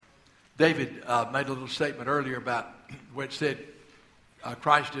David made a little statement earlier about where it said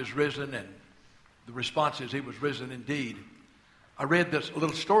Christ is risen, and the response is he was risen indeed. I read this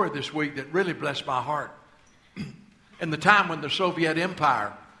little story this week that really blessed my heart. In the time when the Soviet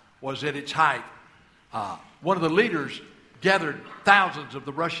Empire was at its height, one of the leaders gathered thousands of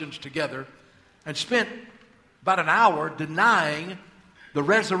the Russians together and spent about an hour denying the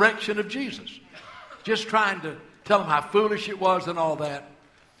resurrection of Jesus, just trying to tell them how foolish it was and all that.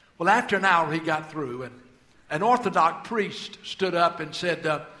 Well, after an hour he got through, and an Orthodox priest stood up and said,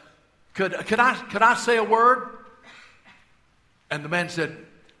 could I say a word? And the man said,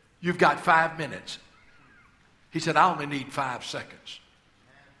 "You've got 5 minutes." He said, "I only need 5 seconds."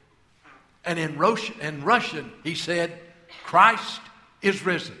 And in Russian, he said, "Christ is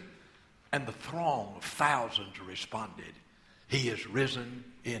risen." And the throng of thousands responded, "He is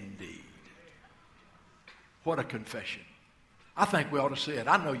risen indeed." What a confession. I think we ought to say it.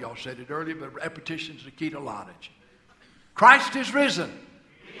 I know y'all said it earlier, but repetition is the key to knowledge. Christ is risen.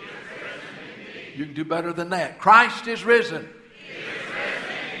 He is risen indeed. You can do better than that. Christ is risen. He is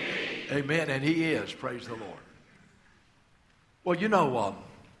risen indeed. Amen, and he is. Praise the Lord. Well, you know,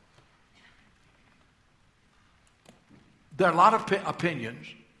 there are a lot of opinions,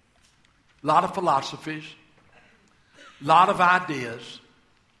 a lot of philosophies, a lot of ideas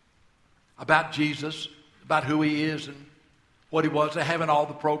about Jesus, about who he is and what he was. They're having all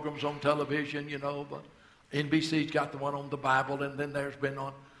the programs on television, you know, but NBC's got the one on the Bible, and then there's been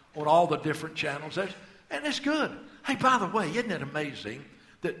on all the different channels. And it's good. Hey, by the way, isn't it amazing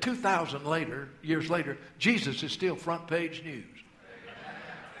that 2,000 years later, Jesus is still front page news?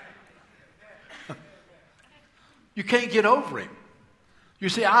 You can't get over him. You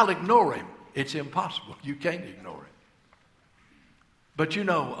say, "I'll ignore him." It's impossible. You can't ignore him. But you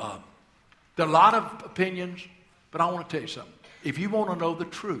know, there are a lot of opinions, but I want to tell you something. If you want to know the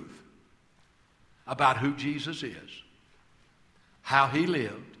truth about who Jesus is, how he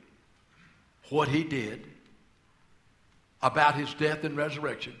lived, what he did, about his death and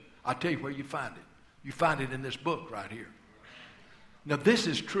resurrection, I'll tell you where you find it. You find it in this book right here. Now, this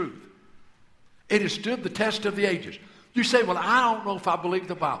is truth. It has stood the test of the ages. You say, "Well, I don't know if I believe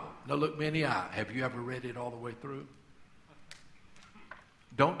the Bible." Now, look me in the eye. Have you ever read it all the way through?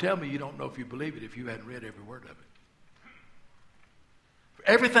 Don't tell me you don't know if you believe it if you hadn't read every word of it.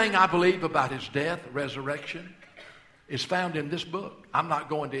 Everything I believe about his death, resurrection, is found in this book. I'm not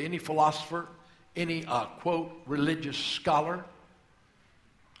going to any philosopher, any, quote, religious scholar.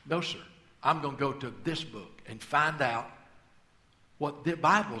 No, sir. I'm going to go to this book and find out what the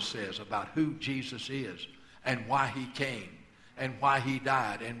Bible says about who Jesus is and why he came and why he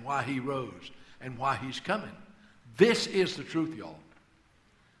died and why he rose and why he's coming. This is the truth, y'all.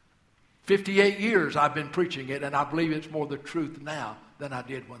 58 years I've been preaching it, and I believe it's more the truth now than I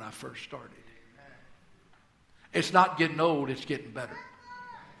did when I first started. It's not getting old, it's getting better.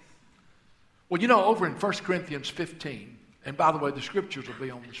 Well, you know, over in 1 Corinthians 15, and by the way, the scriptures will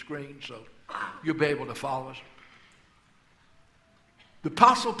be on the screen, so you'll be able to follow us. The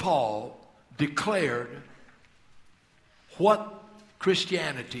Apostle Paul declared what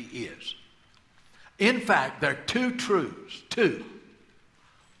Christianity is. In fact, there are two truths,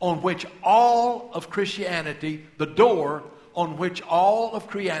 on which all of Christianity, the door on which all of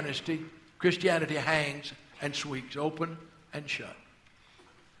Christianity hangs and swings open and shut.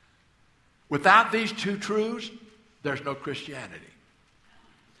 Without these two truths, there's no Christianity.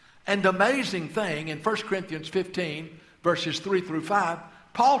 And the amazing thing, in 1 Corinthians 15, verses 3 through 5,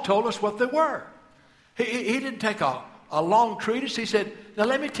 Paul told us what they were. He didn't take a long treatise. He said, "Now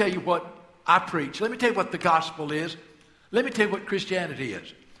let me tell you what I preach. Let me tell you what the gospel is. Let me tell you what Christianity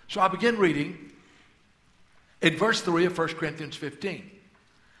is." So I begin reading in verse 3 of 1 Corinthians 15.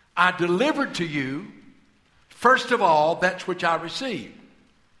 "I delivered to you, first of all, that which I received."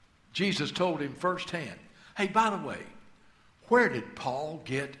 Jesus told him firsthand. Hey, by the way, where did Paul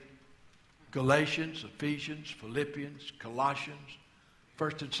get Galatians, Ephesians, Philippians, Colossians,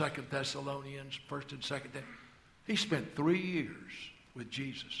 1st and 2nd Thessalonians, 1st and 2nd? He spent 3 years with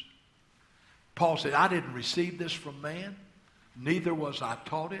Jesus. Paul said, "I didn't receive this from man, neither was I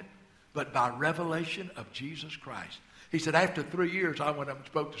taught it, but by revelation of Jesus Christ." He said, after 3 years, I went up and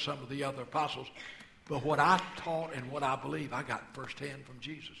spoke to some of the other apostles, but what I taught and what I believe, I got firsthand from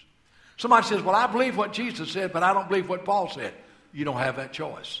Jesus. Somebody says, "Well, I believe what Jesus said, but I don't believe what Paul said." You don't have that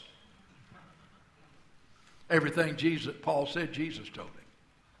choice. Everything Paul said, Jesus told him.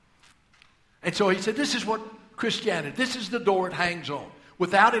 And so he said, this is what Christianity, this is the door it hangs on.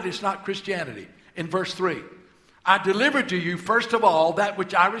 Without it, it's not Christianity. In verse 3, "I delivered to you, first of all, that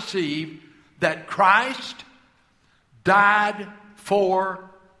which I received, that Christ died for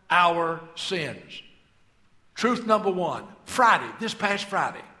our sins. Truth number one, Friday, this past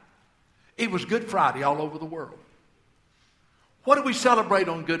Friday, it was Good Friday all over the world. What do we celebrate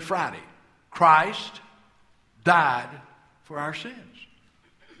on Good Friday? Christ died for our sins.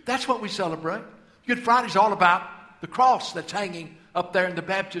 That's what we celebrate. Good Friday is all about the cross that's hanging up there in the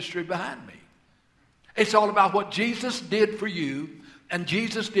baptistry behind me. It's all about what Jesus did for you and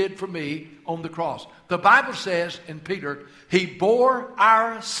Jesus did for me on the cross. The Bible says in Peter, he bore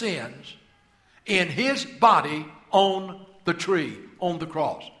our sins in his body on the tree, on the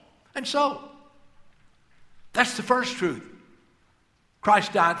cross. And so, that's the first truth.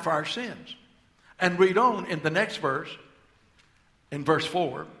 Christ died for our sins. And read on in the next verse, in verse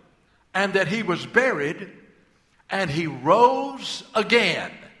 4, and that he was buried and he rose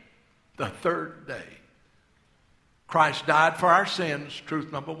again the third day. Christ died for our sins,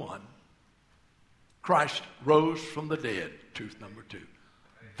 truth number one. Christ rose from the dead, truth number two.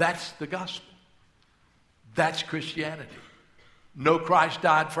 That's the gospel. That's Christianity. No Christ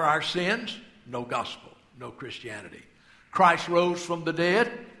died for our sins, no gospel, no Christianity. Christ rose from the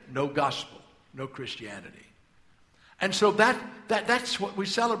dead, no gospel, no Christianity. And so that's what we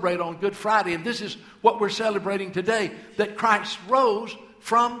celebrate on Good Friday, and this is what we're celebrating today, that Christ rose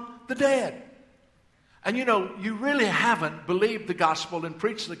from the dead. And you know, you really haven't believed the gospel and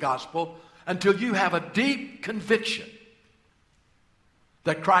preached the gospel until you have a deep conviction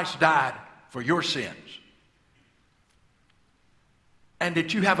that Christ died for your sins. And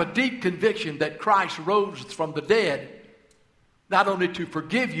that you have a deep conviction that Christ rose from the dead, not only to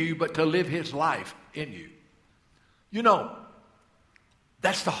forgive you, but to live his life in you. You know,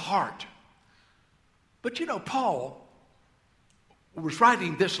 that's the heart. But you know, Paul was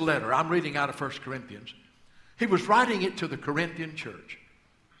writing this letter. I'm reading out of 1 Corinthians. He was writing it to the Corinthian church.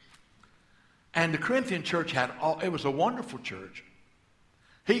 And the Corinthian church it was a wonderful church.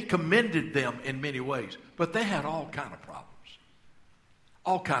 He commended them in many ways, but they had all kind of problems.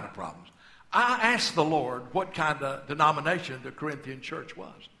 All kind of problems. I asked the Lord what kind of denomination the Corinthian church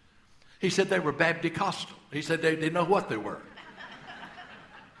was. He said they were Baptist. He said they didn't know what they were.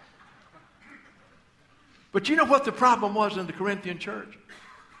 But you know what the problem was in the Corinthian church?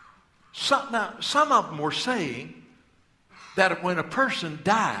 Some of them were saying that when a person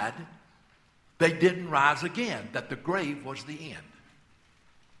died, they didn't rise again, that the grave was the end.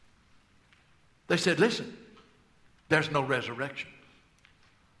 They said, listen, there's no resurrection.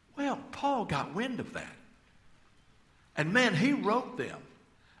 Well, Paul got wind of that. And man, he wrote them.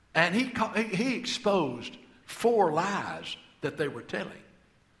 And he exposed 4 lies that they were telling.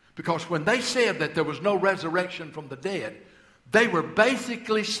 Because when they said that there was no resurrection from the dead, they were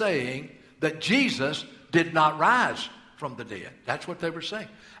basically saying that Jesus did not rise from the dead. That's what they were saying.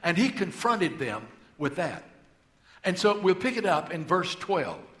 And he confronted them with that. And so we'll pick it up in verse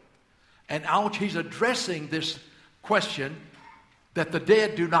 12. And he's addressing this question that the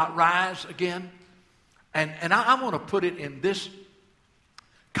dead do not rise again. And I want to put it in this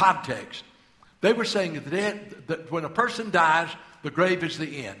context. They were saying that when a person dies, the grave is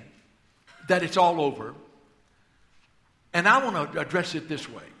the end, that it's all over. And I want to address it this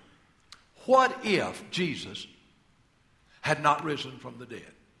way. What if Jesus had not risen from the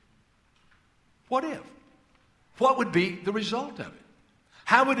dead? What if? What would be the result of it?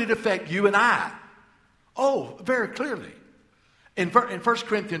 How would it affect you and I? Oh, very clearly. In 1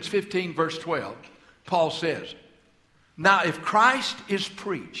 Corinthians 15, verse 12, Paul says, now if Christ is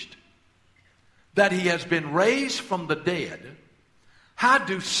preached that he has been raised from the dead, how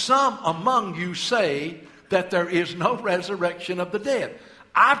do some among you say that there is no resurrection of the dead?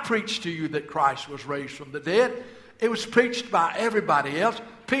 I preached to you that Christ was raised from the dead. It was preached by everybody else.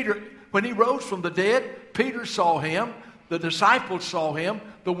 Peter, when he rose from the dead, Peter saw him. The disciples saw him.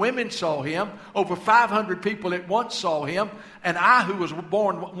 The women saw him. Over 500 people at once saw him. And I, who was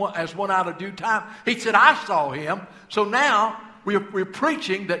born as one out of due time, he said, I saw him. So now we're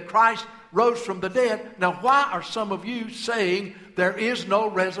preaching that Christ rose from the dead. Now, why are some of you saying there is no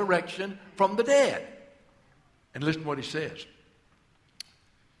resurrection from the dead? And listen to what he says.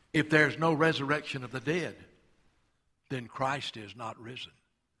 If there's no resurrection of the dead, then Christ is not risen.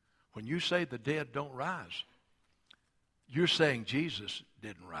 When you say the dead don't rise, you're saying Jesus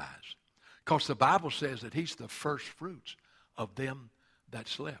didn't rise. Because the Bible says that he's the first fruits of them that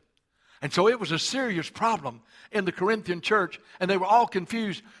slept. And so it was a serious problem in the Corinthian church, and they were all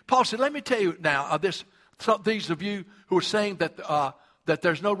confused. Paul said, let me tell you now, these of you who are saying that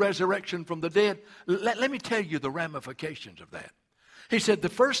there's no resurrection from the dead, let me tell you the ramifications of that. He said, the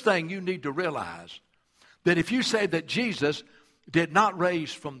first thing you need to realize, that if you say that Jesus was not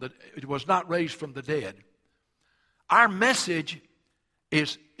raised from the dead, our message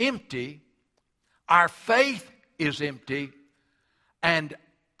is empty, our faith is empty, and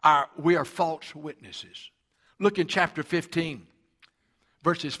we are false witnesses. Look in chapter 15,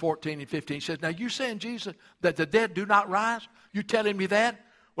 verses 14 and 15. It says, now you saying, Jesus, that the dead do not rise? You telling me that?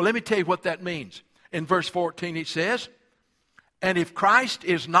 Well, let me tell you what that means. In verse 14 it says, and if Christ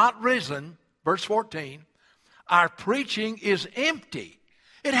is not risen, verse 14, our preaching is empty.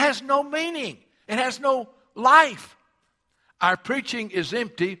 It has no meaning. It has no life. Our preaching is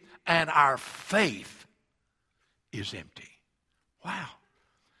empty and our faith is empty. Wow.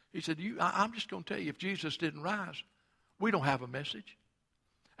 He said, I'm just going to tell you, if Jesus didn't rise, we don't have a message.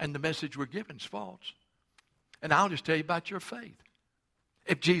 And the message we're given is false. And I'll just tell you about your faith.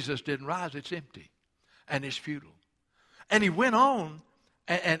 If Jesus didn't rise, it's empty and it's futile. And he went on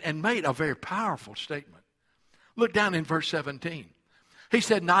and made a very powerful statement. Look down in verse 17. He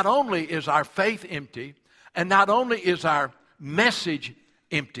said, not only is our faith empty, and not only is our message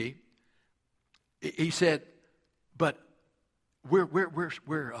empty, he said, but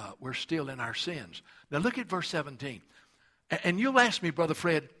we're still in our sins. Now look at verse 17. And you'll ask me, Brother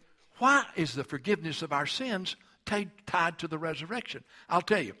Fred, why is the forgiveness of our sins tied to the resurrection? I'll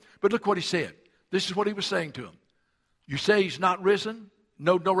tell you. But look what he said. This is what he was saying to him. You say he's not risen,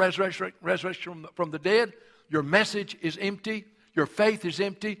 no resurrection from the dead. Your message is empty. Your faith is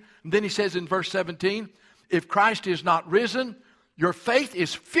empty. And then he says in verse 17, if Christ is not risen, your faith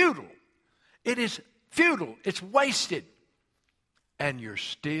is futile. It is futile. It's wasted. And you're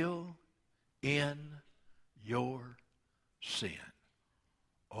still in your sin.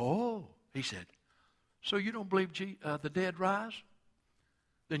 Oh, he said, so you don't believe the dead rise?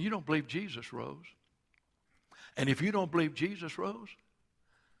 Then you don't believe Jesus rose. And if you don't believe Jesus rose,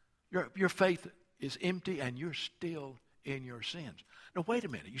 your faith is empty and you're still in your sins. Now, wait a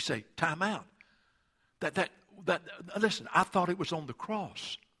minute. You say, time out. Listen, I thought it was on the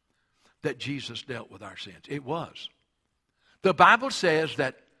cross that Jesus dealt with our sins. It was. The Bible says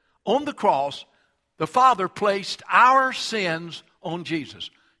that on the cross, the Father placed our sins on Jesus.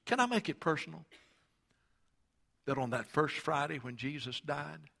 Can I make it personal? That on that first Friday when Jesus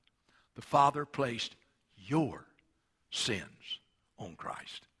died, the Father placed your sins on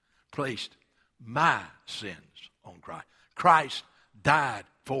Christ. Placed my sins on Christ. Christ died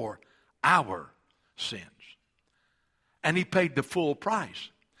for our sins. And he paid the full price.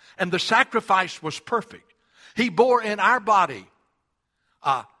 And the sacrifice was perfect. He bore in our body,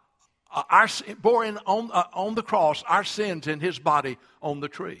 bore in on the cross our sins in his body on the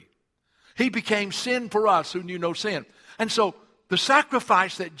tree. He became sin for us who knew no sin. And so the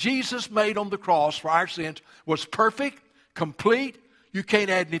sacrifice that Jesus made on the cross for our sins was perfect, complete. You can't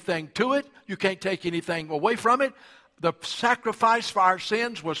add anything to it. You can't take anything away from it. The sacrifice for our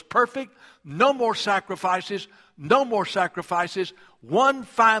sins was perfect. No more sacrifices. No more sacrifices. One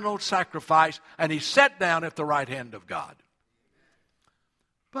final sacrifice. And he sat down at the right hand of God.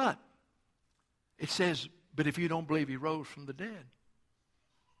 But it says, but if you don't believe he rose from the dead,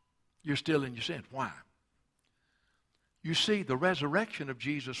 you're still in your sin. Why? You see, the resurrection of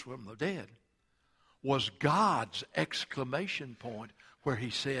Jesus from the dead was God's exclamation point where he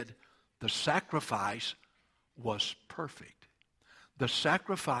said the sacrifice was perfect. The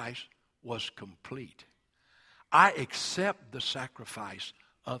sacrifice was complete. I accept the sacrifice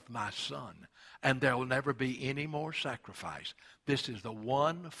of my Son, and there will never be any more sacrifice. This is the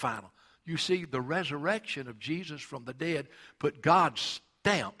one final. You see, the resurrection of Jesus from the dead put God's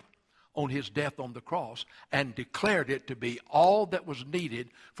stamp on his death on the cross and declared it to be all that was needed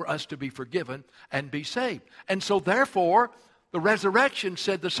for us to be forgiven and be saved. And so therefore, the resurrection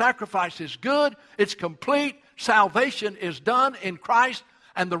said the sacrifice is good, it's complete, salvation is done in Christ,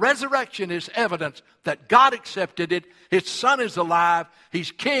 and the resurrection is evidence that God accepted it, his Son is alive,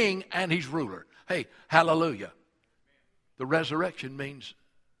 he's king and he's ruler. Hey, hallelujah. The resurrection means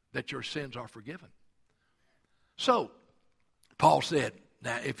that your sins are forgiven. So, Paul said,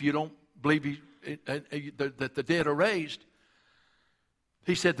 now if you don't believe that the dead are raised,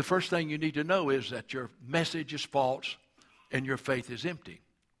 he said the first thing you need to know is that your message is false and your faith is empty.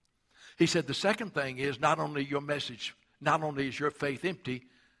 He said the second thing is not only is your faith empty,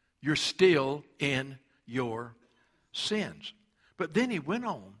 you're still in your sins. But then he went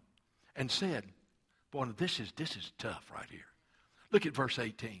on and said, boy, this is tough right here. Look at verse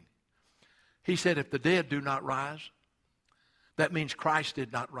 18. He said, if the dead do not rise, that means Christ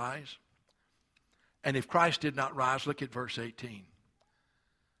did not rise. And if Christ did not rise, look at verse 18.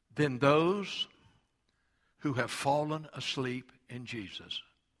 Then those who have fallen asleep in Jesus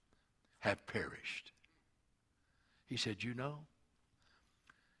have perished. He said, you know,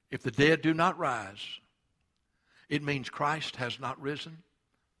 if the dead do not rise, it means Christ has not risen.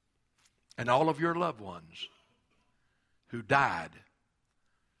 and all of your loved ones who died,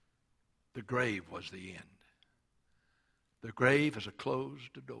 the grave was the end. The grave is a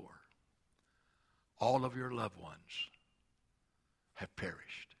closed door. All of your loved ones have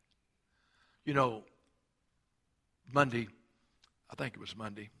perished. You know, Monday, I think it was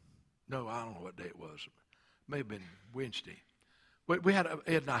Monday. No, I don't know what day it was. It may have been Wednesday. Ed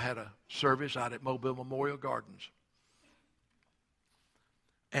and I had a service out at Mobile Memorial Gardens.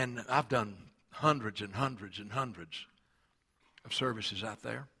 And I've done hundreds and hundreds and hundreds of services out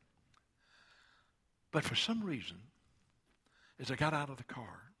there. But for some reason, as I got out of the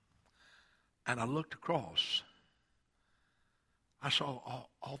car and I looked across, I saw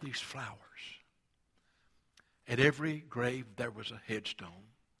all these flowers. At every grave, there was a headstone.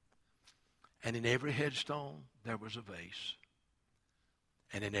 And in every headstone, there was a vase.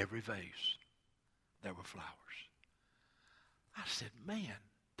 And in every vase, there were flowers. I said, man,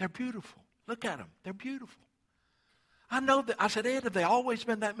 they're beautiful. Look at them. They're beautiful. I know that. I said, Ed, have there always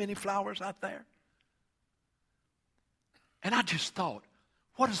been that many flowers out there? And I just thought,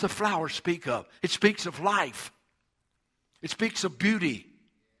 what does the flower speak of? It speaks of life. It speaks of beauty.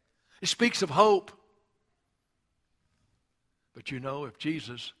 It speaks of hope. But you know,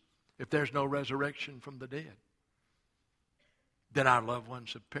 if there's no resurrection from the dead, then our loved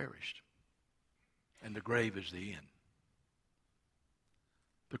ones have perished. And the grave is the end.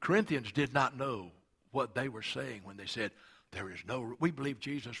 The Corinthians did not know what they were saying when they said, we believe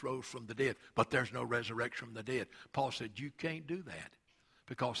Jesus rose from the dead, but there's no resurrection from the dead. Paul said, you can't do that.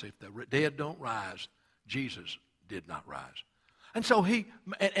 Because if the dead don't rise, Jesus did not rise. And so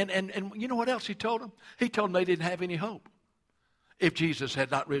and you know what else he told them? He told them they didn't have any hope if Jesus had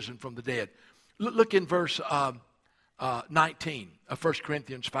not risen from the dead. Look in verse 19 of 1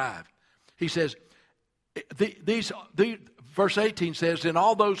 Corinthians 5. He says, verse 18 says, then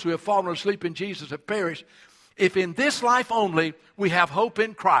all those who have fallen asleep in Jesus have perished. If in this life only we have hope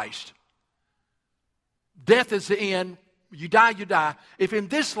in Christ, death is the end, you die, you die. If in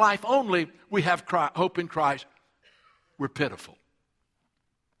this life only we have hope in Christ, we're pitiful.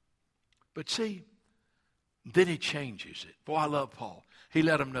 But see, then he changes it. Boy, I love Paul. He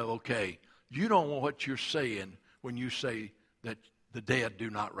let them know, okay, you don't know what you're saying when you say that the dead do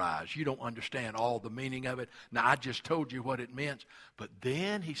not rise. You don't understand all the meaning of it. Now, I just told you what it meant. But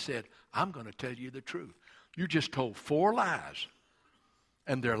then he said, I'm going to tell you the truth. You just told 4 lies,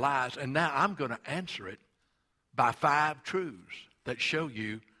 and they're lies. And now I'm going to answer it by 5 truths that show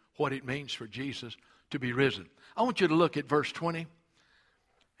you what it means for Jesus to be risen. I want you to look at verse 20.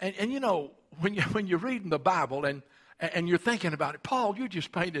 And you know, when you're reading the Bible and you're thinking about it, Paul, you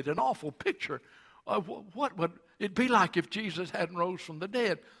just painted an awful picture of what would it be like if Jesus hadn't rose from the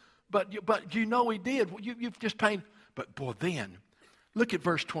dead. But you know he did. You've just painted. But boy, then, look at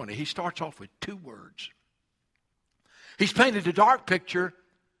verse 20. He starts off with 2 words. He's painted a dark picture.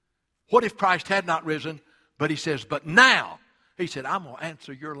 What if Christ had not risen? But he says, but now. He said, I'm going to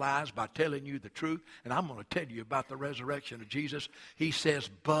answer your lies by telling you the truth, and I'm going to tell you about the resurrection of Jesus. He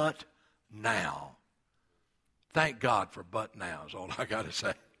says, but now. Thank God for but now is all I got to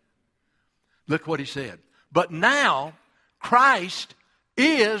say. Look what he said. But now Christ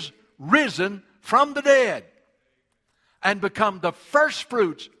is risen from the dead and become the first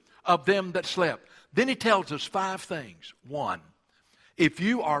fruits of them that slept. Then he tells us 5 things. 1, if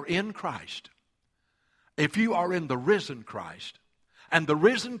you are in Christ, if you are in the risen Christ, and the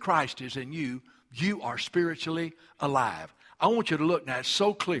risen Christ is in you, you are spiritually alive. I want you to look now. It's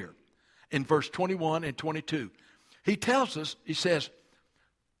so clear in verse 21 and 22. He tells us, he says,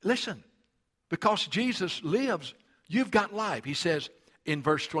 listen, because Jesus lives, you've got life. He says in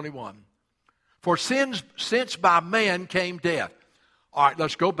verse 21, for since by man came death. All right,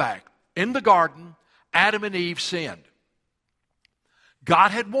 let's go back. In the garden, Adam and Eve sinned.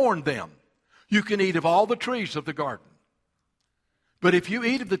 God had warned them, you can eat of all the trees of the garden. But if you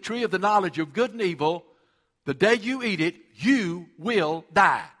eat of the tree of the knowledge of good and evil, the day you eat it, you will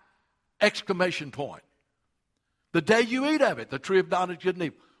die. Exclamation point. The day you eat of it, the tree of knowledge of good and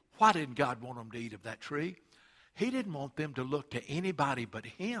evil. Why didn't God want them to eat of that tree? He didn't want them to look to anybody but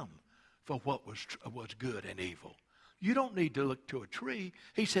him for what was good and evil. You don't need to look to a tree.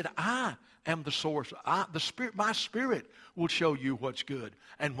 He said, I am the source. My spirit will show you what's good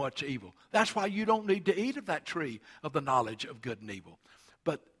and what's evil. That's why you don't need to eat of that tree of the knowledge of good and evil.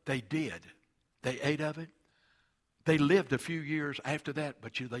 But they did. They ate of it. They lived a few years after that,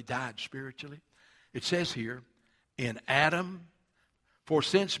 but they died spiritually. It says here, in Adam, for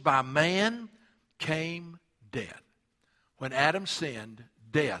since by man came death. When Adam sinned,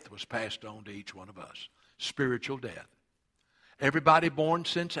 death was passed on to each one of us. Spiritual death. Everybody born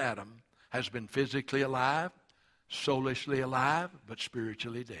since Adam has been physically alive, soulishly alive, but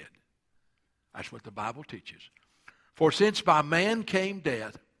spiritually dead. That's what the Bible teaches. For since by man came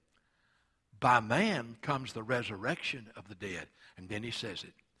death, by man comes the resurrection of the dead. And then he says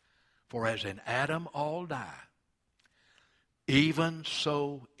it. For as in Adam all die, even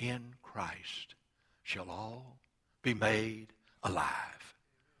so in Christ shall all be made alive.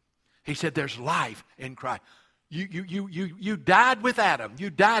 He said there's life in Christ. You died with Adam. You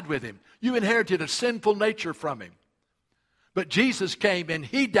died with him. You inherited a sinful nature from him. But Jesus came and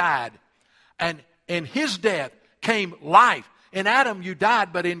he died. And in his death came life. In Adam you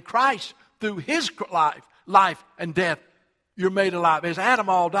died, but in Christ, through his life and death, you're made alive. As Adam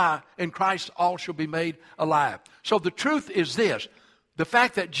all die, in Christ all shall be made alive. So the truth is this. The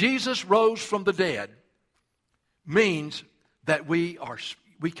fact that Jesus rose from the dead means that we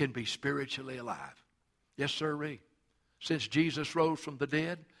can be spiritually alive. Yes, sirree. Since Jesus rose from the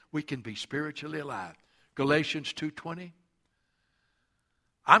dead, we can be spiritually alive. Galatians 2:20.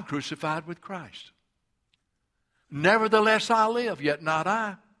 I'm crucified with Christ. Nevertheless I live, yet not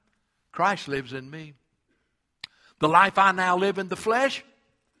I. Christ lives in me. The life I now live in the flesh,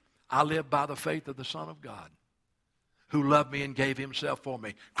 I live by the faith of the Son of God, who loved me and gave himself for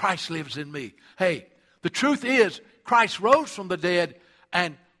me. Christ lives in me. Hey, the truth is, Christ rose from the dead,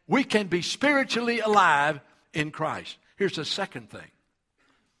 and we can be spiritually alive in Christ. Here's the second thing.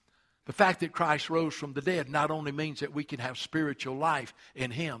 The fact that Christ rose from the dead not only means that we can have spiritual life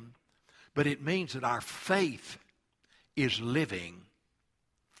in him, but it means that our faith is living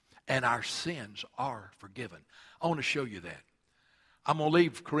and our sins are forgiven. I want to show you that. I'm going to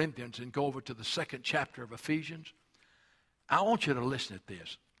leave Corinthians and go over to the 2nd chapter of Ephesians. I want you to listen to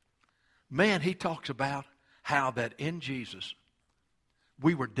this. Man, he talks about how that in Jesus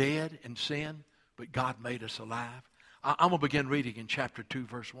we were dead in sin, but God made us alive. I'm going to begin reading in chapter 2,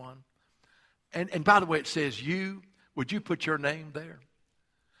 verse 1. And by the way, it says you. Would you put your name there?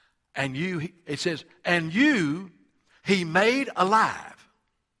 And you, it says, and you he made alive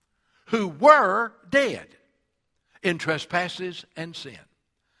who were dead in trespasses and sin.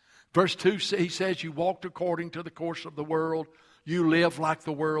 Verse 2, he says, you walked according to the course of the world. You lived like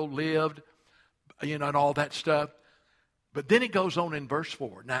the world lived, and all that stuff. But then it goes on in verse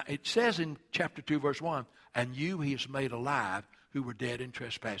 4. Now, it says in chapter 2, verse 1, and you he has made alive who were dead in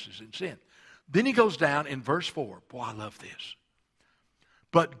trespasses and sin. Then he goes down in verse 4. Boy, I love this.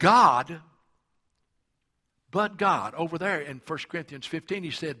 But God, over there in 1 Corinthians 15,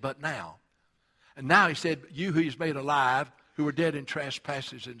 he said, but now. And now he said, you who he's made alive, who were dead in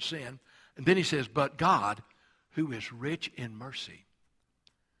trespasses and sin. And then he says, but God, who is rich in mercy,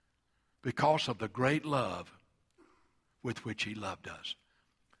 because of the great love with which he loved us.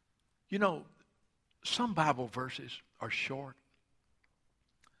 You know, some Bible verses are short,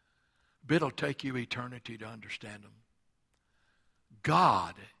 but it'll take you eternity to understand them.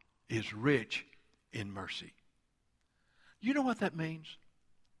 God is rich in mercy. You know what that means?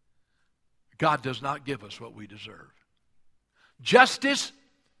 God does not give us what we deserve. Justice,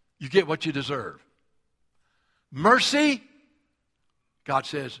 you get what you deserve. Mercy, God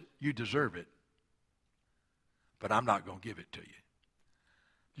says, you deserve it, but I'm not going to give it to you.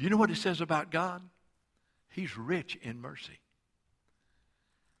 You know what it says about God? He's rich in mercy.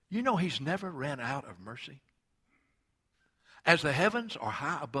 You know he's never ran out of mercy. As the heavens are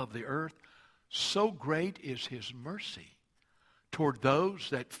high above the earth, so great is his mercy toward those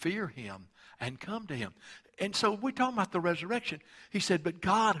that fear him and come to him. And so we're talking about the resurrection. He said, but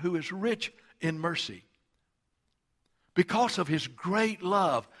God who is rich in mercy, because of his great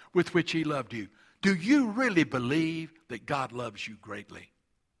love with which he loved you. Do you really believe that God loves you greatly?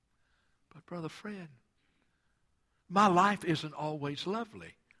 But Brother Fred, my life isn't always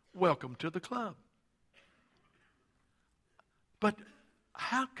lovely. Welcome to the club. But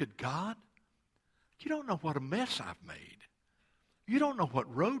how could God? You don't know what a mess I've made. You don't know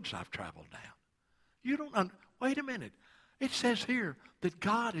what roads I've traveled down. You don't. Wait a minute. It says here that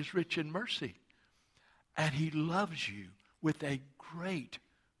God is rich in mercy. And he loves you with a great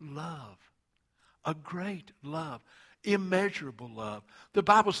love. A great love. Immeasurable love. The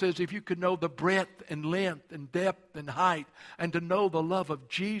Bible says if you could know the breadth and length and depth and height and to know the love of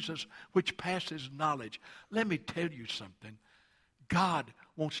Jesus which passes knowledge. Let me tell you something. God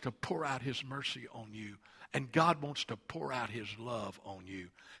wants to pour out his mercy on you. And God wants to pour out his love on you.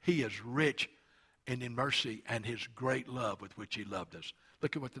 He is rich in mercy and his great love with which he loved us.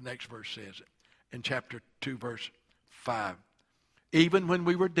 Look at what the next verse says in chapter 2, verse 5. Even when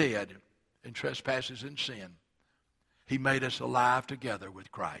we were dead in trespasses and sin, he made us alive together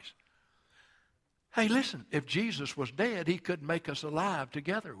with Christ. Hey, listen, if Jesus was dead, he couldn't make us alive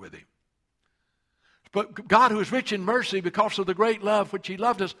together with him. But God, who is rich in mercy because of the great love which he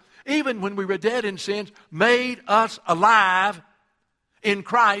loved us, even when we were dead in sins, made us alive in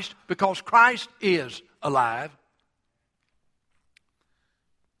Christ, because Christ is alive.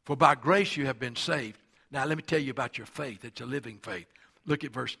 For by grace you have been saved. Now let me tell you about your faith. It's a living faith. Look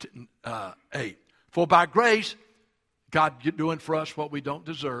at verse 8. For by grace, God doing for us what we don't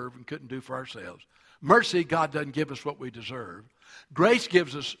deserve and couldn't do for ourselves. Mercy, God doesn't give us what we deserve. Grace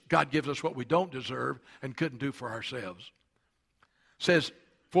God gives us what we don't deserve and couldn't do for ourselves. It says,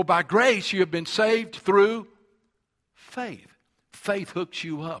 for by grace you have been saved through faith. Faith hooks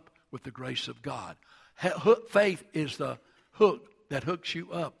you up with the grace of God. Faith is the hook that hooks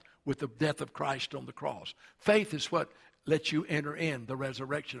you up with the death of Christ on the cross. Faith is what lets you enter in the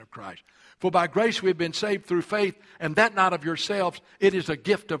resurrection of Christ. For by grace we have been saved through faith, and that not of yourselves. It is a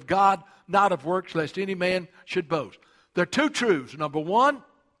gift of God, not of works, lest any man should boast. There are two truths. Number one,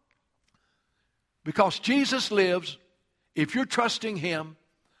 because Jesus lives, if you're trusting him,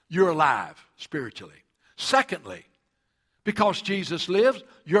 you're alive spiritually. Secondly, because Jesus lives,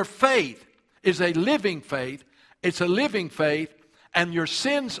 your faith is a living faith. It's a living faith, and your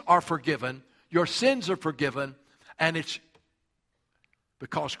sins are forgiven. Your sins are forgiven, and it's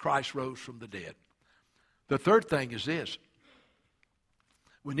because Christ rose from the dead. The third thing is this.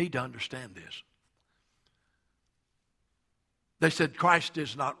 We need to understand this. They said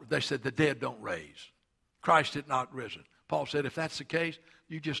the dead don't raise. Christ had not risen. Paul said, if that's the case,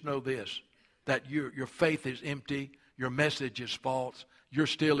 you just know this, that your faith is empty, your message is false, you're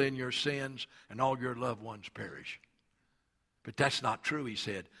still in your sins, and all your loved ones perish. But that's not true, he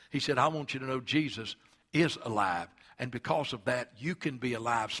said. He said, I want you to know Jesus is alive. And because of that, you can be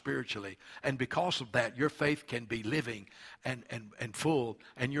alive spiritually. And because of that, your faith can be living and full,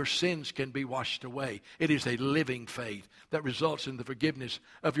 and your sins can be washed away. It is a living faith that results in the forgiveness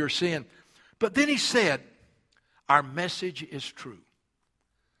of your sin. But then he said, our message is true.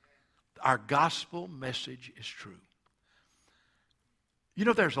 Our gospel message is true. You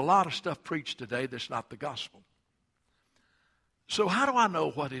know, there's a lot of stuff preached today that's not the gospel. So how do I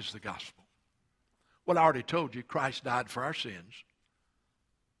know what is the gospel? Well, I already told you Christ died for our sins,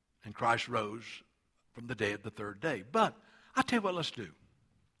 and Christ rose from the dead the third day. But I'll tell you what let's do.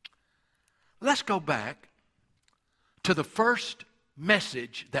 Let's go back to the first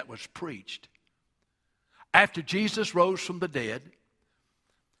message that was preached after Jesus rose from the dead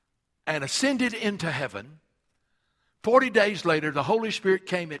and ascended into heaven. 40 days later, the Holy Spirit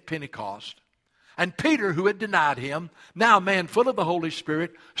came at Pentecost. And Peter, who had denied him, now a man full of the Holy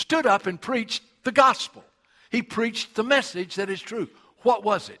Spirit, stood up and preached the gospel. He preached the message that is true. What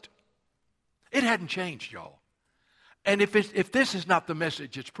was it? It hadn't changed, y'all. And if this is not the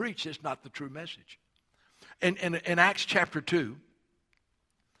message it's preached, it's not the true message. In Acts chapter 2,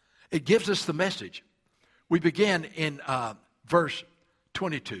 it gives us the message. We begin in verse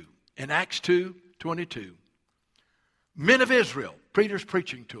 22. In Acts 2:22. Men of Israel, Peter's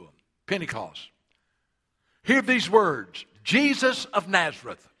preaching to them, Pentecost. Hear these words, Jesus of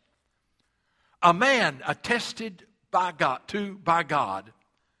Nazareth, a man attested by God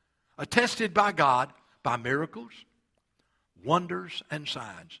by miracles, wonders, and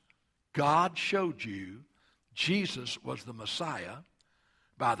signs. God showed you Jesus was the Messiah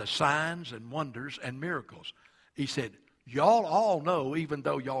by the signs and wonders and miracles. He said, y'all all know, even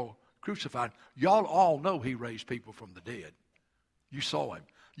though y'all crucified him, y'all all know he raised people from the dead. You saw him.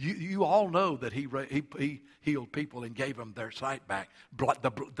 You all know that he healed people and gave them their sight back.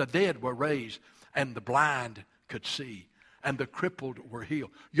 The dead were raised, and the blind could see, and the crippled were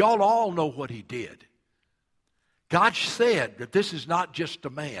healed. Y'all all know what he did. God said that this is not just a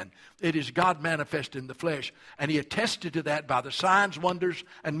man. It is God manifest in the flesh, and he attested to that by the signs, wonders,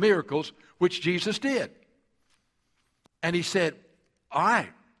 and miracles which Jesus did. And he said, all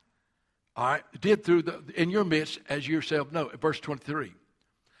right, did in your midst, as you yourself know, verse 23.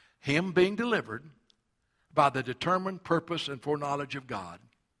 Him being delivered by the determined purpose and foreknowledge of God,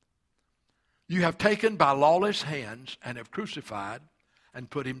 you have taken by lawless hands and have crucified and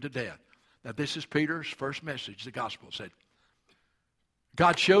put him to death. Now this is Peter's first message, the gospel said.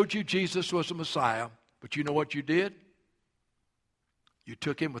 God showed you Jesus was the Messiah, but you know what you did? You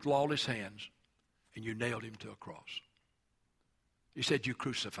took him with lawless hands and you nailed him to a cross. He said you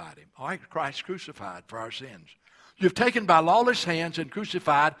crucified him. All right, Christ crucified for our sins. You've taken by lawless hands and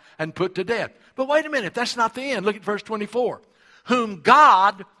crucified and put to death. But wait a minute, that's not the end. Look at verse 24. Whom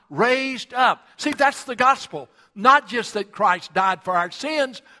God raised up. See, that's the gospel. Not just that Christ died for our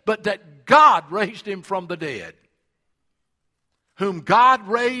sins, but that God raised him from the dead. Whom God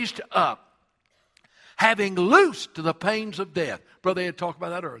raised up, having loosed the pains of death. Brother Ed talked about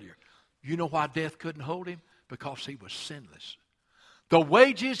that earlier. You know why death couldn't hold him? Because he was sinless. The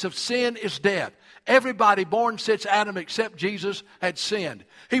wages of sin is death. Everybody born since Adam except Jesus had sinned.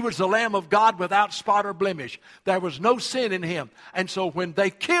 He was the Lamb of God without spot or blemish. There was no sin in him. And so when they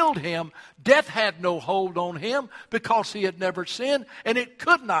killed him, death had no hold on him because he had never sinned, and it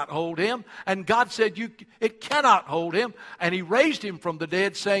could not hold him. And God said, it cannot hold him. And he raised him from the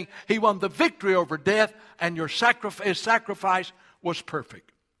dead, saying he won the victory over death, and his sacrifice was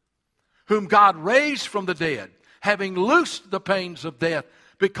perfect. Whom God raised from the dead, having loosed the pains of death,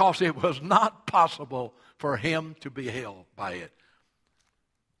 because it was not possible for him to be held by it.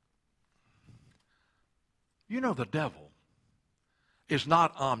 You know, the devil is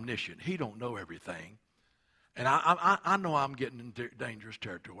not omniscient. He don't know everything. And I know I'm getting into dangerous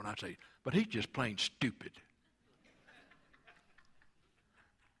territory when I say, but he's just plain stupid.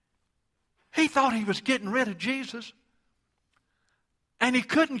 He thought he was getting rid of Jesus. And he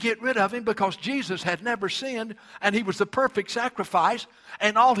couldn't get rid of him because Jesus had never sinned, and he was the perfect sacrifice,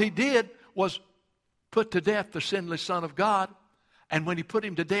 and all he did was put to death the sinless Son of God. And when he put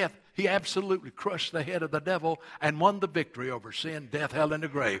him to death, he absolutely crushed the head of the devil and won the victory over sin, death, hell, and the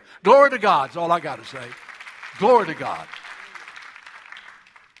grave. Glory to God is all I got to say. Glory to God.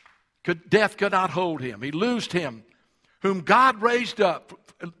 Death could not hold him. He loosed him, whom God raised up,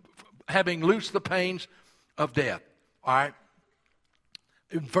 having loosed the pains of death. All right?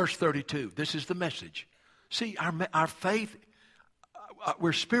 In verse 32, this is the message. See, our faith,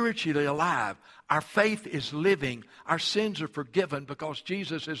 we're spiritually alive. Our faith is living. Our sins are forgiven because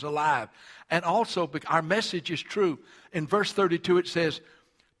Jesus is alive. And also, our message is true. In verse 32, it says,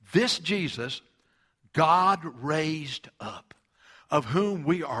 this Jesus God raised up, of whom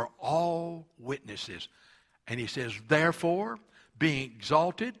we are all witnesses. And he says, therefore, being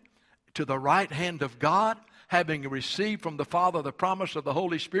exalted to the right hand of God, having received from the Father the promise of the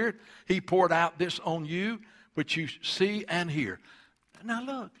Holy Spirit, he poured out this on you, which you see and hear. Now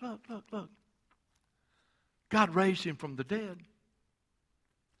look. God raised him from the dead.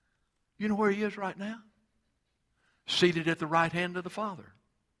 You know where he is right now? Seated at the right hand of the Father.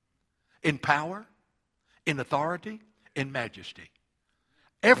 In power, in authority, in majesty.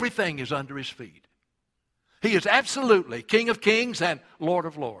 Everything is under his feet. He is absolutely King of kings and Lord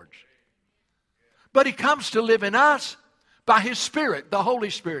of lords. But he comes to live in us by his Spirit, the Holy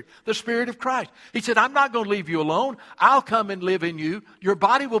Spirit, the Spirit of Christ. He said, I'm not going to leave you alone. I'll come and live in you. Your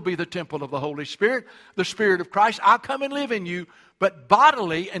body will be the temple of the Holy Spirit, the Spirit of Christ. I'll come and live in you. But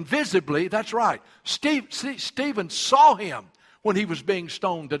bodily and visibly, that's right. Stephen saw him when he was being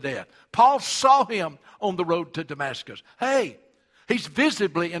stoned to death. Paul saw him on the road to Damascus. Hey, he's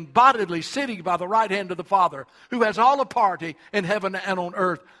visibly and bodily sitting by the right hand of the Father, who has all authority in heaven and on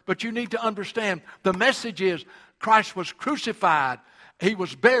earth. But you need to understand, the message is Christ was crucified, he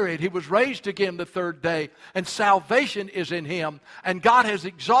was buried, he was raised again the third day, and salvation is in him, and God has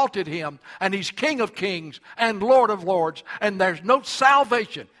exalted him, and he's King of kings and Lord of lords, and there's no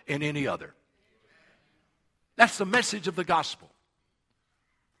salvation in any other. That's the message of the gospel.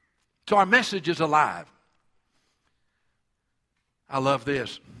 So our message is alive. I love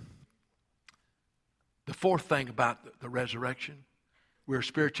this. The fourth thing about the resurrection, we're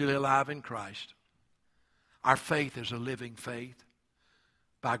spiritually alive in Christ. Our faith is a living faith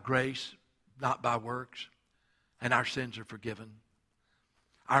by grace, not by works, and our sins are forgiven.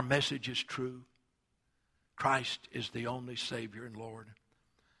 Our message is true. Christ is the only Savior and Lord.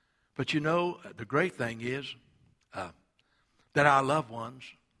 But you know, the great thing is that our loved ones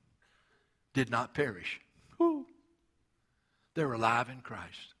did not perish. Woo. They're alive in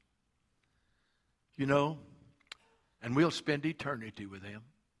Christ. You know, and we'll spend eternity with them.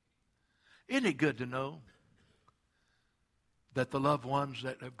 Isn't it good to know that the loved ones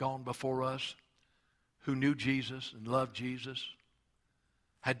that have gone before us, who knew Jesus and loved Jesus,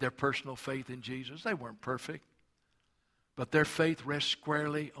 had their personal faith in Jesus? They weren't perfect, but their faith rests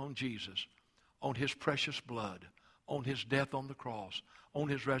squarely on Jesus, on his precious blood, on his death on the cross, on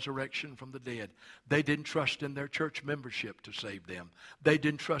his resurrection from the dead. They didn't trust in their church membership to save them. They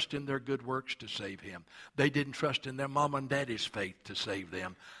didn't trust in their good works to save him. They didn't trust in their mom and daddy's faith to save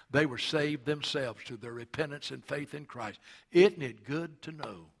them. They were saved themselves through their repentance and faith in Christ. Isn't it good to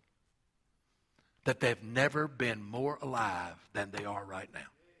know that they've never been more alive than they are right now?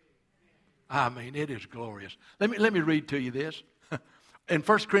 I mean, it is glorious. Let me read to you this. In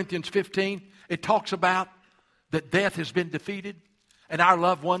 1 Corinthians 15, it talks about that death has been defeated and our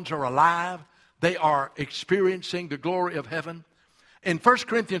loved ones are alive. They are experiencing the glory of heaven. In 1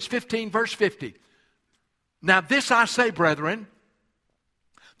 Corinthians 15, verse 50, now this I say, brethren,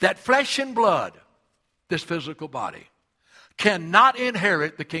 that flesh and blood, this physical body, cannot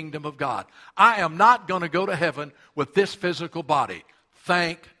inherit the kingdom of God. I am not going to go to heaven with this physical body.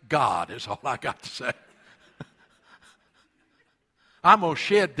 Thank God is all I got to say. I'm going to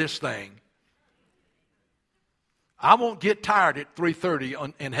shed this thing. I won't get tired at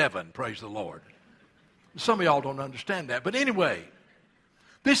 3:30 in heaven, praise the Lord. Some of y'all don't understand that. But anyway,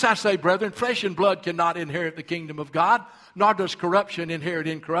 this I say, brethren, flesh and blood cannot inherit the kingdom of God, nor does corruption inherit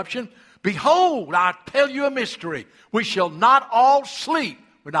incorruption. Behold, I tell you a mystery. We shall not all sleep.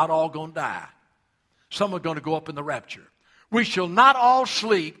 We're not all going to die. Some are going to go up in the rapture. We shall not all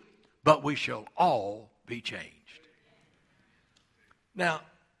sleep, but we shall all be changed. Now,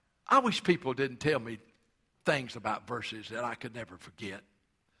 I wish people didn't tell me things about verses that I could never forget.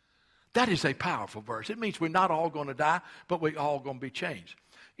 That is a powerful verse. It means we're not all going to die, but we're all going to be changed.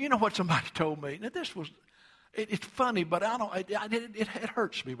 You know what somebody told me? Now this was, it's funny, but I don't. It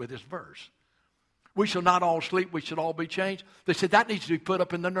hurts me with this verse. We shall not all sleep. We shall all be changed. They said that needs to be put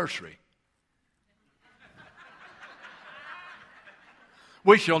up in the nursery.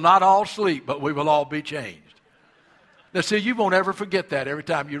 We shall not all sleep, but we will all be changed. Now see, you won't ever forget that every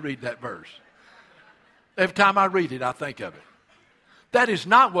time you read that verse. Every time I read it, I think of it. That is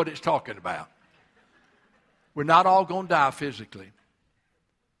not what it's talking about. We're not all going to die physically.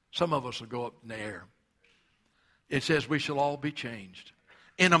 Some of us will go up in the air. It says we shall all be changed.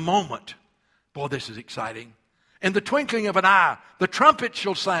 In a moment. Boy, this is exciting. In the twinkling of an eye, the trumpet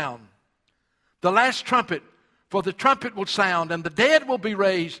shall sound. The last trumpet, for the trumpet will sound, and the dead will be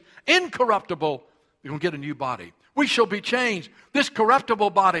raised incorruptible. We're going to get a new body. We shall be changed. This corruptible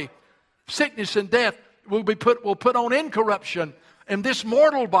body, sickness and death, will put on incorruption. And this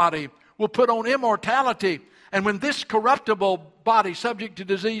mortal body will put on immortality. And when this corruptible body, subject to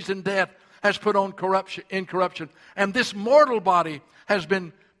disease and death, has put on incorruption, and this mortal body has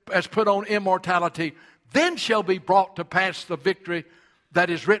put on immortality, then shall be brought to pass the victory that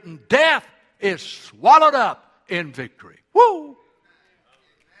is written, death is swallowed up in victory. Woo!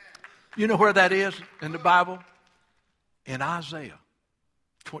 You know where that is in the Bible? In Isaiah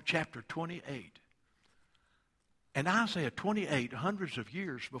chapter 28. In Isaiah 28, hundreds of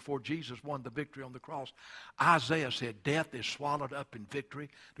years before Jesus won the victory on the cross, Isaiah said, death is swallowed up in victory.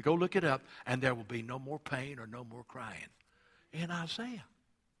 To go look it up, and there will be no more pain or no more crying. In Isaiah.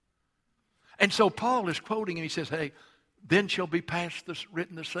 And so Paul is quoting, and he says, hey, then shall be passed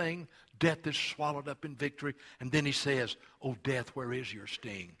written the saying, death is swallowed up in victory. And then he says, O death, where is your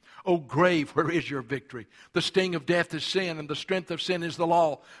sting? O grave, where is your victory? The sting of death is sin, and the strength of sin is the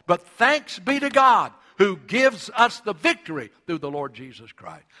law. But thanks be to God, who gives us the victory through the Lord Jesus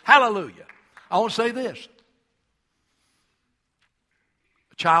Christ. Hallelujah. I want to say this.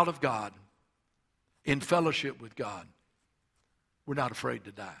 A child of God, in fellowship with God, we're not afraid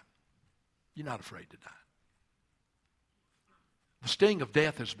to die. You're not afraid to die. The sting of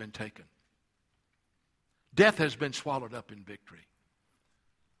death has been taken. Death has been swallowed up in victory.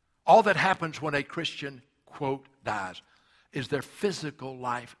 All that happens when a Christian, quote, dies, is their physical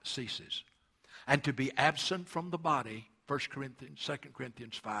life ceases. And to be absent from the body, 1 Corinthians, 2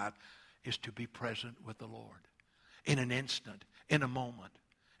 Corinthians 5, is to be present with the Lord. In an instant, in a moment,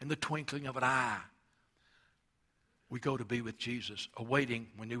 in the twinkling of an eye, we go to be with Jesus, awaiting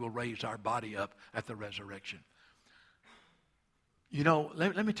when he will raise our body up at the resurrection. You know,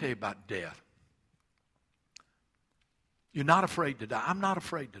 let me tell you about death. You're not afraid to die. I'm not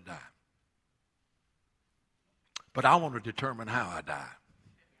afraid to die. But I want to determine how I die.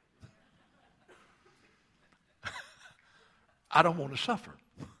 I don't want to suffer.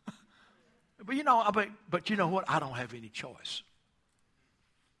 But you know what? I don't have any choice.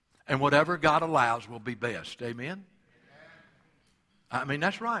 And whatever God allows will be best. Amen? I mean,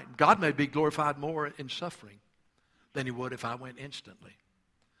 that's right. God may be glorified more in suffering than he would if I went instantly.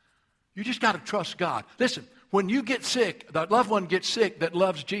 You just got to trust God. Listen, when you get sick, the loved one gets sick that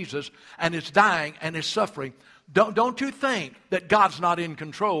loves Jesus and is dying and is suffering, don't you think that God's not in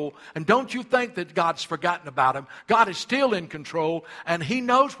control, and don't you think that God's forgotten about him. God is still in control, and he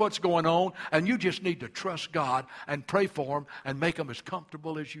knows what's going on, and you just need to trust God and pray for him and make him as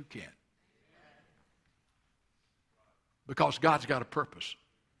comfortable as you can. Because God's got a purpose.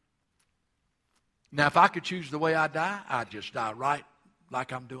 Now, if I could choose the way I die, I'd just die right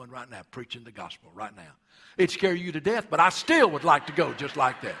like I'm doing right now, preaching the gospel right now. It'd scare you to death, but I still would like to go just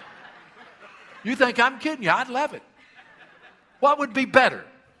like that. You think I'm kidding you? I'd love it. What would be better?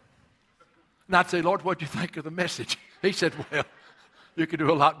 And I'd say, Lord, what'd you think of the message? He said, well, you could do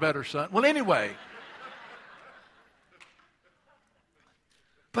a lot better, son. Well, anyway.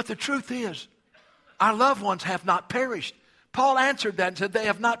 But the truth is, our loved ones have not perished. Paul answered that and said, they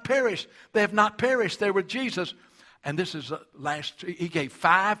have not perished. They have not perished. They're with Jesus. And this is he gave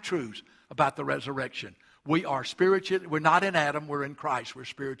 5 truths about the resurrection. We are spiritually, we're not in Adam, we're in Christ. We're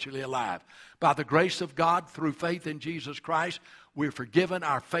spiritually alive. By the grace of God, through faith in Jesus Christ, we're forgiven,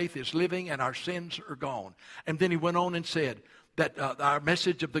 our faith is living, and our sins are gone. And then he went on and said that our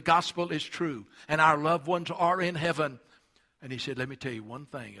message of the gospel is true, and our loved ones are in heaven. And he said, let me tell you one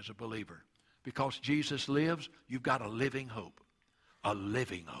thing as a believer. Because Jesus lives, you've got a living hope. A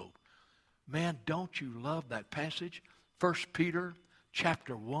living hope. Man, don't you love that passage? 1 Peter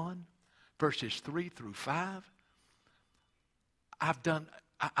chapter 1. Verses 3 through 5.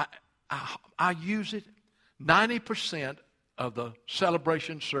 I use it. 90% of the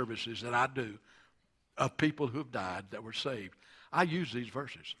celebration services that I do of people who have died that were saved, I use these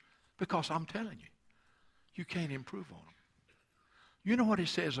verses because I'm telling you, you can't improve on them. You know what it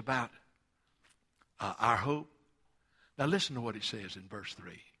says about our hope? Now listen to what it says in verse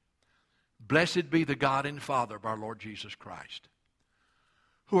 3. Blessed be the God and Father of our Lord Jesus Christ,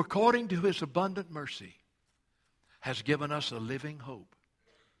 who according to his abundant mercy has given us a living hope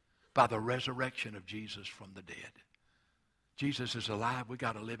by the resurrection of Jesus from the dead. Jesus is alive. We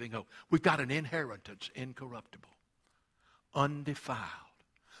got a living hope. We've got an inheritance incorruptible, undefiled,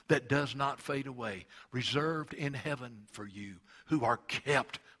 that does not fade away, reserved in heaven for you who are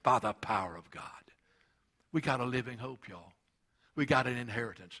kept by the power of God. We got a living hope, y'all. We got an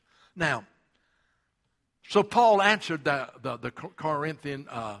inheritance. Now, so Paul answered the Corinthian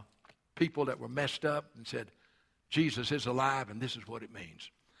people that were messed up and said, Jesus is alive and this is what it means.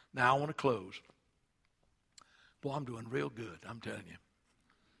 Now I want to close. Boy, I'm doing real good, I'm telling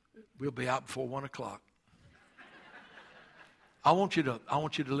you. We'll be out before 1 o'clock. I want you to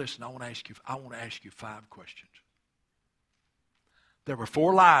listen. I want to ask you 5 questions. There were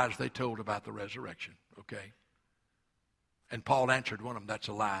 4 lies they told about the resurrection, okay? And Paul answered one of them, that's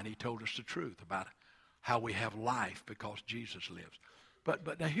a lie, and he told us the truth about how we have life because Jesus lives.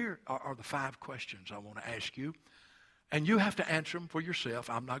 But now here are the 5 questions I want to ask you. And you have to answer them for yourself.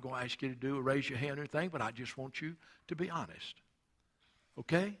 I'm not going to ask you to raise your hand or anything, but I just want you to be honest.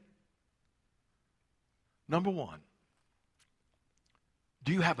 Okay? Number 1,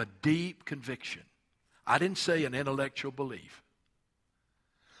 do you have a deep conviction? I didn't say an intellectual belief.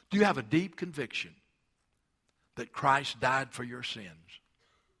 Do you have a deep conviction that Christ died for your sins?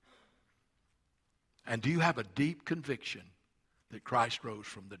 And do you have a deep conviction that Christ rose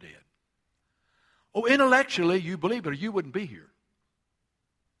from the dead? Oh, intellectually you believe it or you wouldn't be here.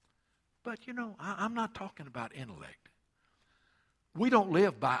 But you know, I'm not talking about intellect. We don't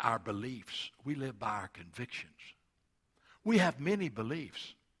live by our beliefs. We live by our convictions. We have many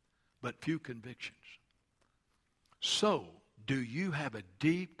beliefs, but few convictions. So, do you have a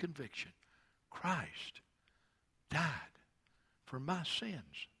deep conviction? Christ died for my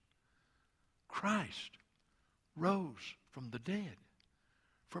sins. Christ rose from the dead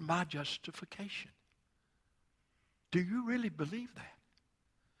for my justification. Do you really believe that?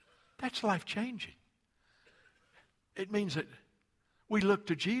 That's life-changing. It means that we look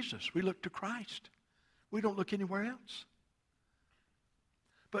to Jesus. We look to Christ. We don't look anywhere else.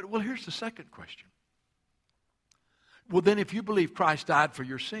 But, well, here's the second question. Well, then if you believe Christ died for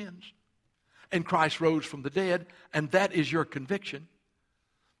your sins and Christ rose from the dead, and that is your conviction,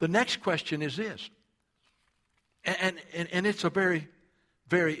 the next question is this. And it's a very,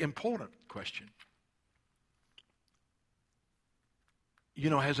 very important question. You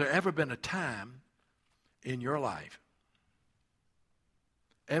know, has there ever been a time in your life,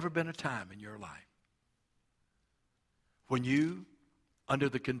 when you, under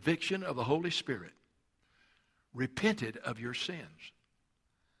the conviction of the Holy Spirit, repented of your sins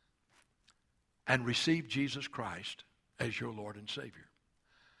and received Jesus Christ as your Lord and Savior?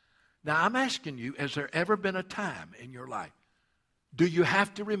 Now, I'm asking you, has there ever been a time in your life? Do you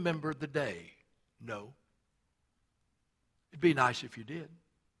have to remember the day? No. It'd be nice if you did.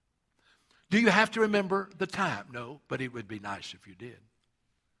 Do you have to remember the time? No, but it would be nice if you did.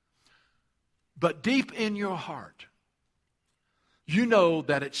 But deep in your heart, you know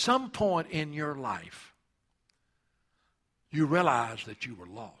that at some point in your life, you realized that you were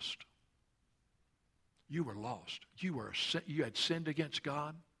lost. You were lost. You had sinned against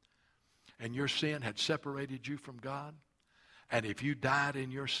God, and your sin had separated you from God. And if you died in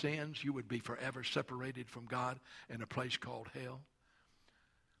your sins, you would be forever separated from God in a place called hell.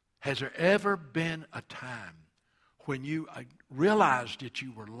 Has there ever been a time when you realized that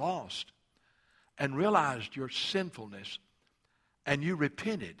you were lost and realized your sinfulness and you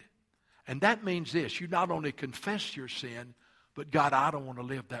repented? And that means this: you not only confess your sin, but God, I don't want to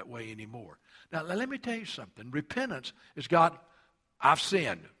live that way anymore. Now, let me tell you something. Repentance is God, I've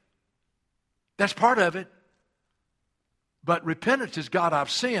sinned. That's part of it. But repentance is, God, I've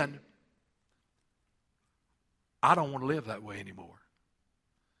sinned. I don't want to live that way anymore.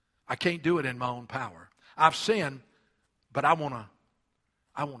 I can't do it in my own power. I've sinned, but I want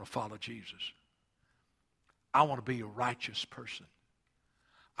to follow Jesus. I want to be a righteous person.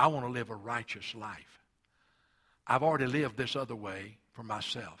 I want to live a righteous life. I've already lived this other way for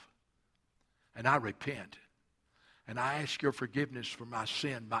myself. And I repent. And I ask your forgiveness for my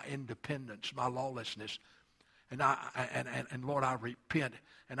sin, my independence, my lawlessness. And Lord, I repent.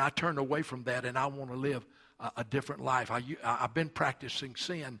 And I turn away from that, and I want to live a different life. I've been practicing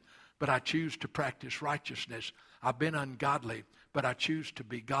sin, but I choose to practice righteousness. I've been ungodly, but I choose to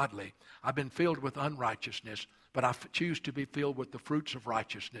be godly. I've been filled with unrighteousness, but I choose to be filled with the fruits of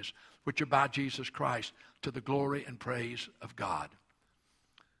righteousness, which are by Jesus Christ, to the glory and praise of God.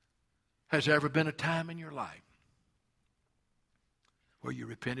 Has there ever been a time in your life where you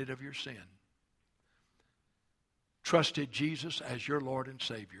repented of your sin, trusted Jesus as your Lord and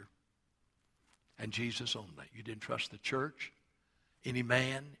Savior, and Jesus only? You didn't trust the church, any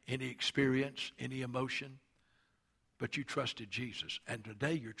man, any experience, any emotion, but you trusted Jesus. And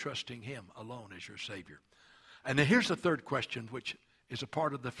today you're trusting Him alone as your Savior. And then here's the third question, which is a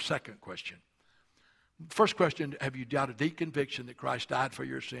part of the second question. First question, have you got a deep conviction that Christ died for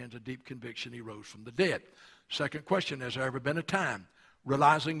your sins, a deep conviction He rose from the dead? Second question, has there ever been a time,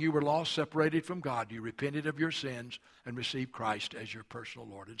 realizing you were lost, separated from God, you repented of your sins and received Christ as your personal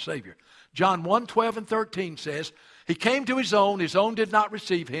Lord and Savior? John 1:12 and 13 says, He came to His own did not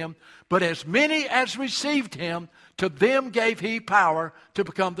receive Him, but as many as received Him, to them gave He power to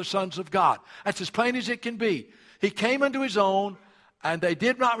become the sons of God. That's as plain as it can be. He came unto His own, and they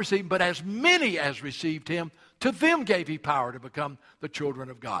did not receive Him, but as many as received Him, to them gave He power to become the children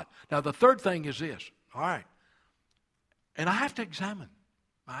of God. Now the third thing is this, all right, and I have to examine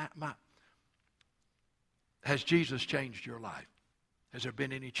has Jesus changed your life? Has there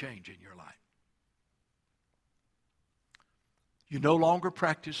been any change in your life? You no longer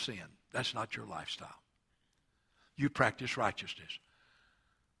practice sin. That's not your lifestyle. You practice righteousness.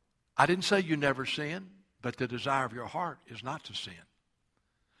 I didn't say you never sin, but the desire of your heart is not to sin.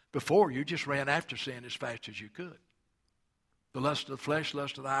 Before, you just ran after sin as fast as you could. The lust of the flesh,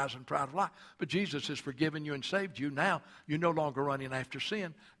 lust of the eyes, and pride of life. But Jesus has forgiven you and saved you. Now, you're no longer running after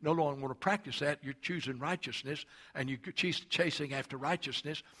sin. No longer want to practice that. You're choosing righteousness, and you're chasing after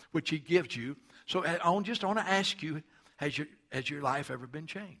righteousness, which He gives you. So I want to ask you, has your life ever been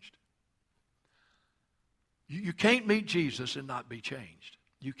changed? You can't meet Jesus and not be changed.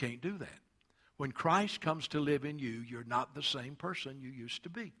 You can't do that. When Christ comes to live in you, you're not the same person you used to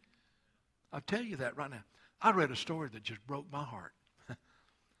be. I'll tell you that right now. I read a story that just broke my heart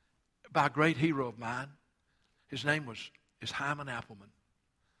by a great hero of mine. His name is Hyman Appleman.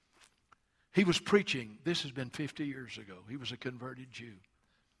 He was preaching, this has been 50 years ago. He was a converted Jew.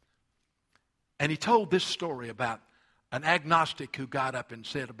 And he told this story about an agnostic who got up and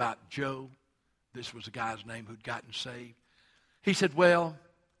said about Joe, this was the guy's name who'd gotten saved. He said, well,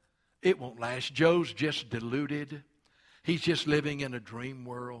 it won't last. Joe's just deluded. He's just living in a dream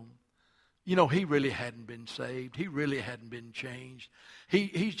world. You know, he really hadn't been saved. He really hadn't been changed.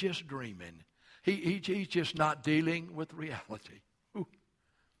 He's just dreaming. He's just not dealing with reality. Ooh.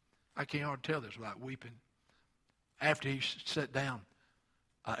 I can't hardly tell this without weeping. After he sat down,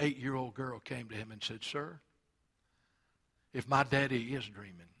 an 8-year-old girl came to him and said, Sir, if my daddy is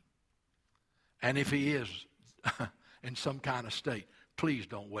dreaming, and if he is in some kind of state, please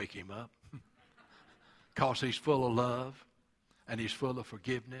don't wake him up. Because he's full of love, and he's full of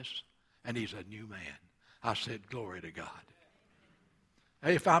forgiveness, and he's a new man. I said, glory to God.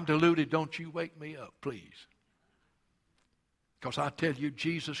 Hey, if I'm deluded, don't you wake me up, please. Because I tell you,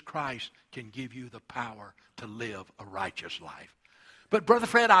 Jesus Christ can give you the power to live a righteous life. But Brother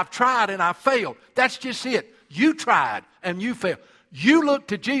Fred, I've tried and I failed. That's just it. You tried and you failed. You look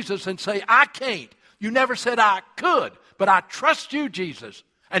to Jesus and say, I can't. You never said I could, but I trust you, Jesus,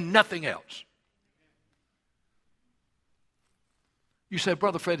 and nothing else. You say,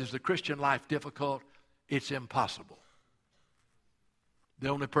 Brother Fred, is the Christian life difficult? It's impossible. The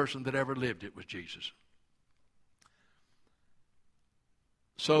only person that ever lived it was Jesus.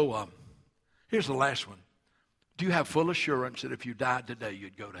 So, here's the last one. Do you have full assurance that if you died today,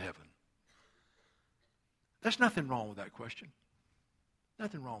 you'd go to heaven? There's nothing wrong with that question.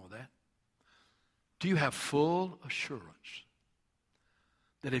 Nothing wrong with that. Do you have full assurance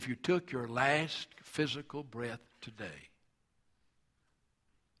that if you took your last physical breath today,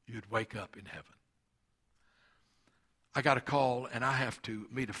 you'd wake up in heaven? I got a call, and I have to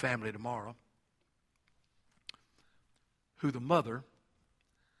meet a family tomorrow who the mother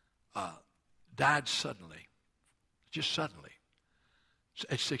died suddenly. just suddenly,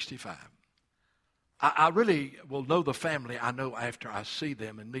 at 65. I really will know the family I know after I see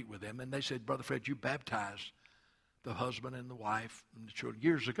them and meet with them. And they said, Brother Fred, you baptized the husband and the wife and the children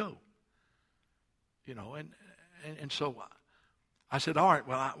years ago. You know, and so I said, all right,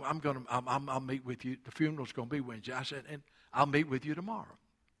 well, I'll meet with you. The funeral's going to be Wednesday. I said, and I'll meet with you tomorrow.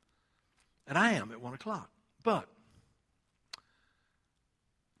 And I am at 1 o'clock. But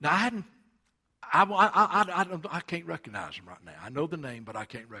now I can't recognize them right now. I know the name, but I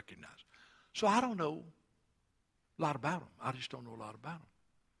can't recognize them. So I don't know a lot about them. I just don't know a lot about them.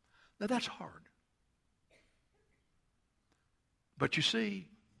 Now that's hard. But you see,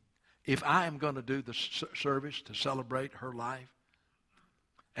 if I am going to do the service to celebrate her life,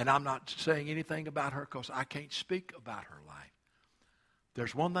 and I'm not saying anything about her because I can't speak about her life,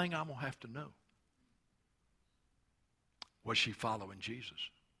 there's one thing I'm going to have to know. Was she following Jesus?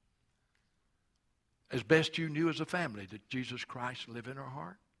 As best you knew as a family, did Jesus Christ live in her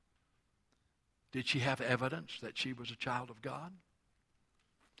heart? Did she have evidence that she was a child of God?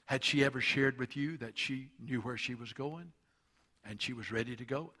 Had she ever shared with you that she knew where she was going and she was ready to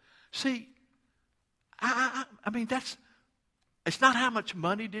go? See, I mean, it's not how much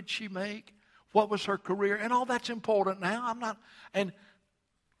money did she make, what was her career, and all that's important now. None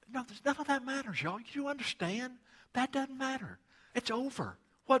of that matters, y'all. You understand? That doesn't matter. It's over.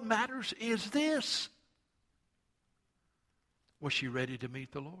 What matters is this. Was she ready to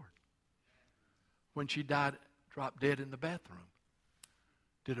meet the Lord? When she died, dropped dead in the bathroom,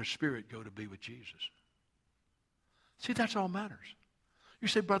 did her spirit go to be with Jesus? See, that's all matters. You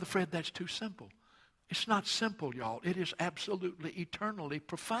say, Brother Fred, that's too simple. It's not simple, y'all. It is absolutely eternally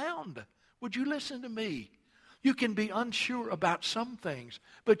profound. Would you listen to me? You can be unsure about some things,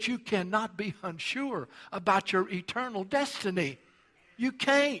 but you cannot be unsure about your eternal destiny. You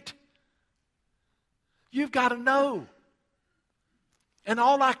can't. You've got to know. And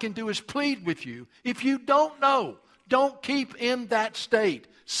all I can do is plead with you. If you don't know, don't keep in that state.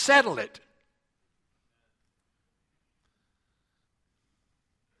 Settle it.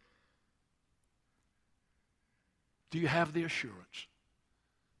 Do you have the assurance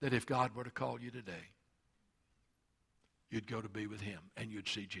that if God were to call you today, you'd go to be with him and you'd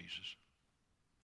see Jesus?